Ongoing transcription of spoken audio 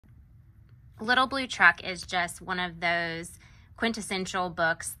Little Blue Truck is just one of those quintessential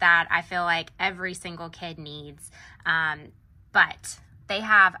books that I feel like every single kid needs. But they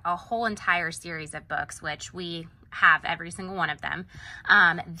have a whole entire series of books, which we have every single one of them.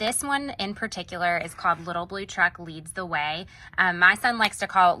 This one in particular is called Little Blue Truck Leads the Way. My son likes to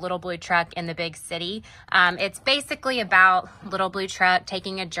call it Little Blue Truck in the Big City. It's basically about Little Blue Truck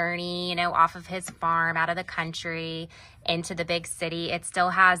taking a journey, you know, off of his farm out of the country into the big city. It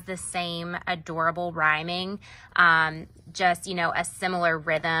still has the same adorable rhyming, just, you know, a similar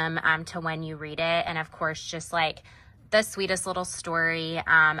rhythm to when you read it. And of course, just like the sweetest little story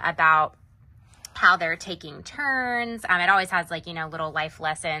about how they're taking turns. It always has, like, you know, little life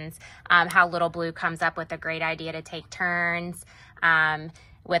lessons, how Little Blue comes up with a great idea to take turns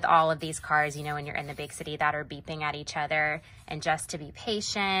with all of these cars, you know, when you're in the big city that are beeping at each other, and just to be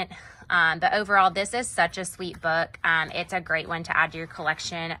patient. But overall, this is such a sweet book. It's a great one to add to your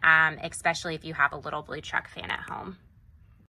collection, especially if you have a Little Blue Truck fan at home.